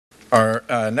Our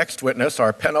next witness,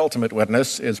 our penultimate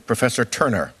witness, is Professor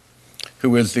Turner,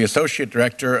 who is the Associate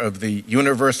Director of the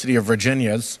University of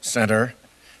Virginia's Center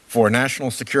for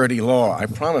National Security Law. I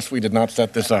promise we did not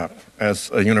set this up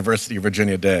as a University of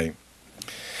Virginia day.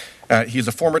 He's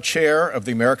a former chair of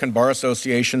the American Bar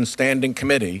Association Standing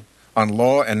Committee on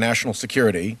Law and National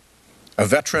Security, a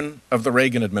veteran of the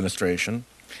Reagan administration,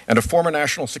 and a former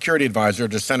national security advisor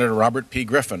to Senator Robert P.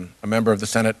 Griffin, a member of the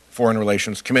Senate Foreign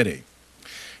Relations Committee.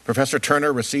 Professor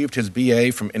Turner received his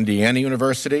BA from Indiana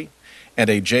University and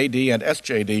a JD and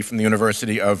SJD from the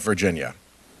University of Virginia.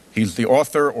 He's the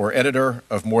author or editor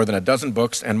of more than a dozen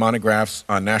books and monographs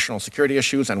on national security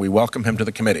issues, and we welcome him to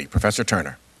the committee. Professor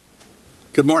Turner.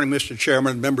 Good morning, Mr.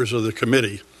 Chairman and members of the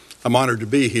committee. I'm honored to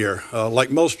be here.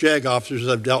 Like most JAG officers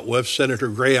I've dealt with, Senator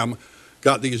Graham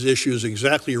got these issues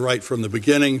exactly right from the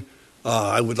beginning.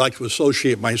 I would like to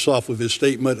associate myself with his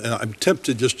statement, and I'm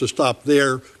tempted just to stop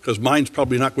there because mine's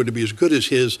probably not going to be as good as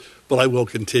his, but I will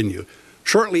continue.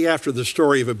 Shortly after the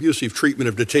story of abusive treatment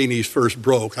of detainees first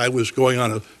broke, I was going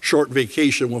on a short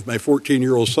vacation with my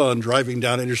 14-year-old son driving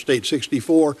down Interstate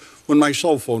 64 when my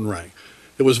cell phone rang.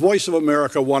 It was Voice of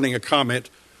America wanting a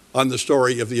comment on the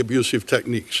story of the abusive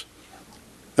techniques.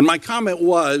 And my comment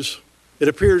was, it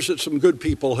appears that some good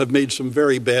people have made some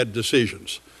very bad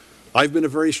decisions. I've been a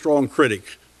very strong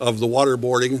critic of the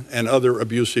waterboarding and other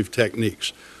abusive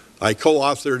techniques. I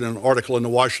co-authored an article in the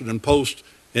Washington Post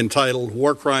entitled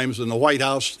War Crimes in the White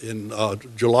House in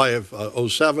July of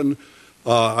 '07.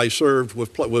 I served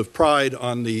with pride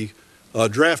on the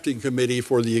drafting committee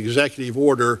for the executive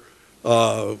order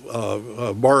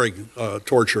barring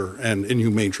torture and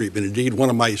inhumane treatment. Indeed, one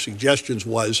of my suggestions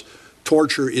was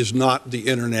torture is not the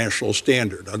international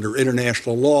standard. Under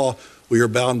international law, we are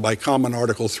bound by Common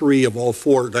Article 3 of all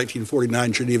four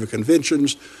 1949 Geneva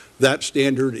Conventions. That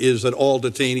standard is that all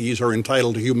detainees are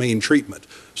entitled to humane treatment.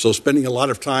 So spending a lot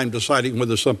of time deciding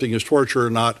whether something is torture or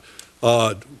not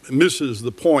misses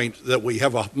the point that we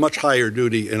have a much higher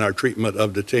duty in our treatment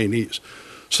of detainees.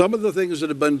 Some of the things that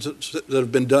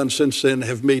have been done since then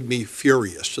have made me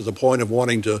furious to the point of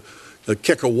wanting to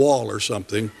kick a wall or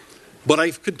something. But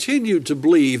I've continued to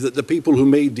believe that the people who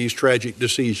made these tragic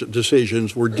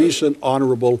decisions were decent,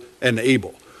 honorable, and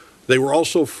able. They were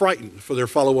also frightened for their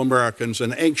fellow Americans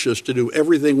and anxious to do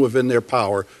everything within their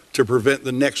power to prevent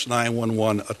the next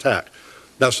 9/11 attack.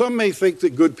 Now, some may think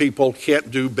that good people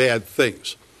can't do bad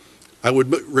things. I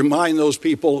would remind those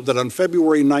people that on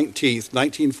February 19th,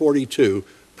 1942,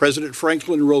 President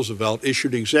Franklin Roosevelt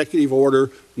issued Executive Order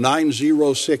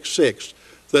 9066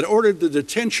 that ordered the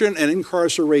detention and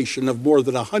incarceration of more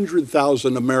than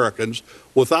 100,000 Americans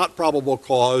without probable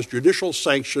cause, judicial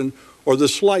sanction, or the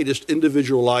slightest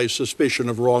individualized suspicion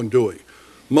of wrongdoing.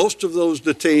 Most of those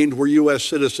detained were U.S.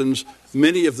 citizens.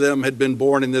 Many of them had been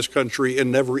born in this country and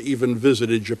never even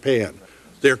visited Japan.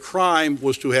 Their crime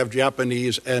was to have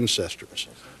Japanese ancestors.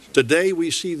 Today, we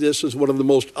see this as one of the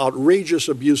most outrageous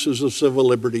abuses of civil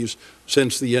liberties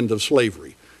since the end of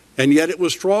slavery. And yet it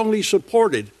was strongly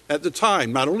supported at the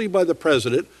time, not only by the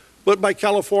president, but by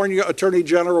California Attorney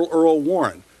General Earl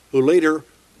Warren, who later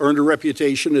earned a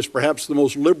reputation as perhaps the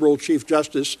most liberal Chief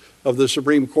Justice of the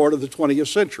Supreme Court of the 20th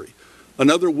century.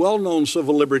 Another well-known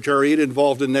civil libertarian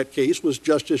involved in that case was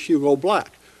Justice Hugo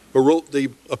Black, who wrote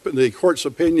the court's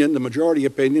opinion, the majority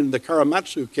opinion, in the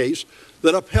Karematsu case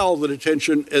that upheld the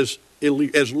detention as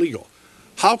legal.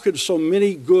 How could so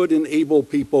many good and able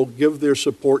people give their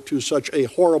support to such a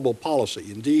horrible policy?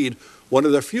 Indeed, one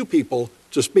of the few people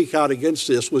to speak out against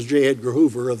this was J. Edgar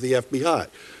Hoover of the FBI,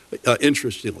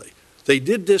 interestingly. They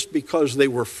did this because they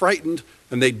were frightened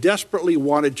and they desperately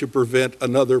wanted to prevent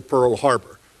another Pearl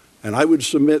Harbor. And I would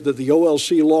submit that the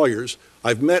OLC lawyers,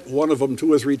 I've met one of them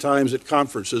 2 or 3 times at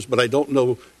conferences, but I don't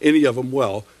know any of them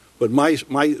well. But my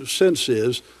sense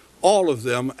is all of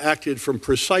them acted from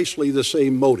precisely the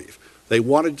same motive. They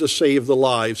wanted to save the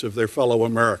lives of their fellow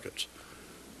Americans.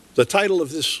 The title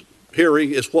of this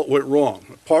hearing is What Went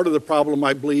Wrong. Part of the problem,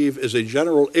 I believe, is a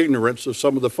general ignorance of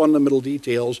some of the fundamental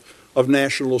details of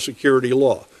national security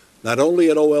law, not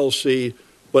only at OLC,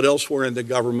 but elsewhere in the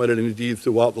government and indeed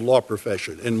throughout the law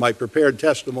profession. In my prepared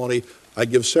testimony, I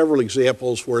give several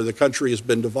examples where the country has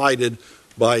been divided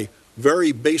by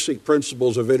very basic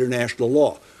principles of international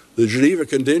law. The Geneva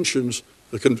Conventions,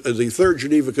 the Third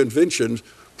Geneva Convention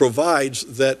provides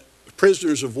that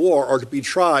prisoners of war are to be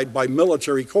tried by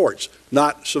military courts,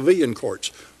 not civilian courts.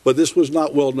 But this was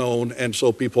not well known, and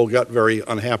so people got very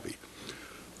unhappy.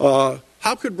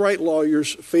 How could bright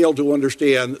lawyers fail to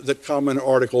understand that Common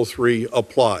Article 3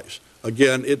 applies?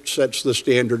 Again, it sets the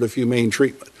standard of humane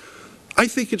treatment. I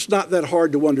think it's not that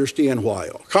hard to understand why.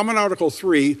 Common Article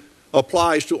 3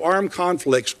 applies to armed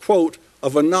conflicts, quote,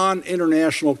 of a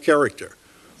non-international character.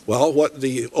 Well, what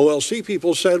the OLC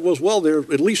people said was, well, there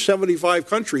are at least 75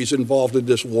 countries involved in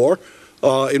this war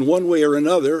in one way or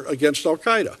another against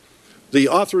al-Qaeda. The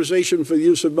authorization for the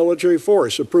use of military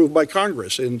force approved by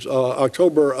Congress in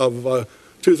October of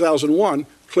 2001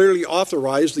 clearly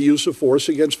authorized the use of force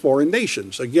against foreign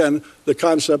nations. Again, the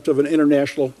concept of an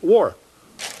international war.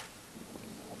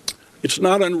 It's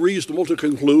not unreasonable to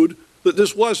conclude that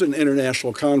this was an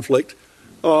international conflict,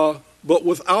 but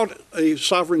without a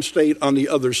sovereign state on the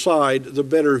other side, the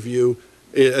better view,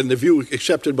 and the view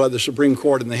accepted by the Supreme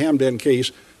Court in the Hamdan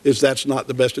case, is that's not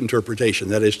the best interpretation.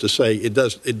 That is to say, it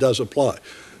does apply.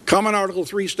 Common Article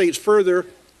 3 states further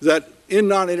that in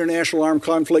non-international armed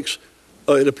conflicts,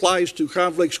 it applies to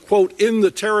conflicts, quote, in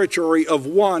the territory of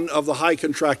one of the high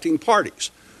contracting parties.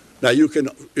 Now, you can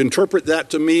interpret that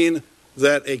to mean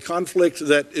that a conflict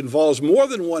that involves more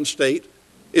than one state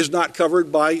is not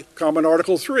covered by Common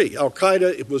Article 3.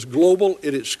 Al-Qaeda, it was global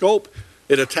in its scope.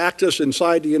 It attacked us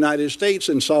inside the United States,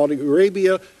 in Saudi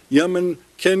Arabia, Yemen,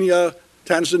 Kenya,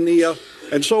 Tanzania,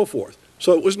 and so forth.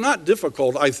 So it was not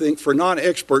difficult, I think, for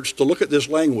non-experts to look at this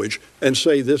language and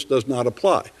say this does not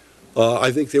apply.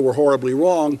 I think they were horribly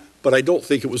wrong, but I don't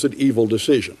think it was an evil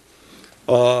decision.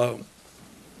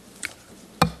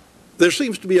 There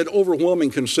seems to be an overwhelming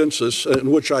consensus,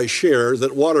 in which I share,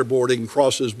 that waterboarding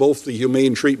crosses both the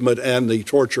humane treatment and the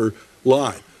torture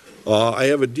line. I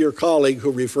have a dear colleague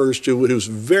who refers to it, who's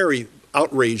very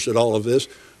outraged at all of this,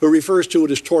 who refers to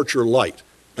it as torture light.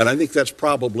 And I think that's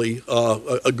probably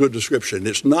a good description.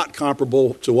 It's not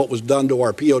comparable to what was done to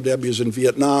our POWs in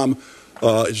Vietnam.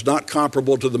 It's not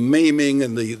comparable to the maiming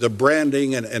and the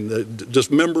branding and the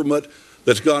dismemberment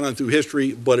that's gone on through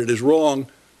history, but it is wrong.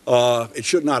 It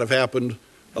should not have happened.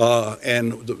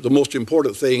 And the most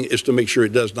important thing is to make sure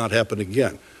it does not happen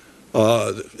again.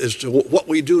 As to what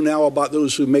we do now about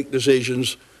those who make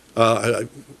decisions, the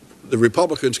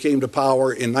Republicans came to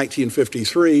power in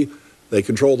 1953. They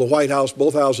controlled the White House,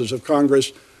 both houses of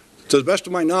Congress. To the best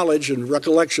of my knowledge and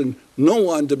recollection, no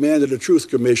one demanded a truth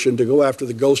commission to go after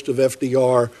the ghost of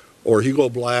FDR or Hugo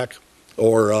Black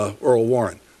or Earl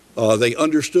Warren. They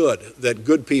understood that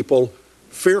good people,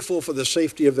 fearful for the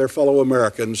safety of their fellow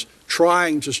Americans,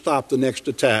 trying to stop the next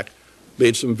attack,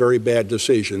 made some very bad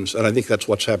decisions, and I think that's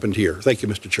what's happened here. Thank you,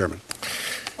 Mr. Chairman.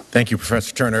 Thank you,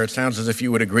 Professor Turner. It sounds as if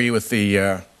you would agree with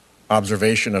the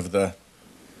observation of the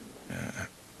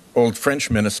old French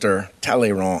minister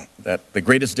Talleyrand, that the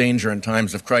greatest danger in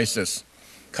times of crisis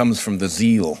comes from the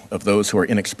zeal of those who are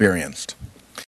inexperienced.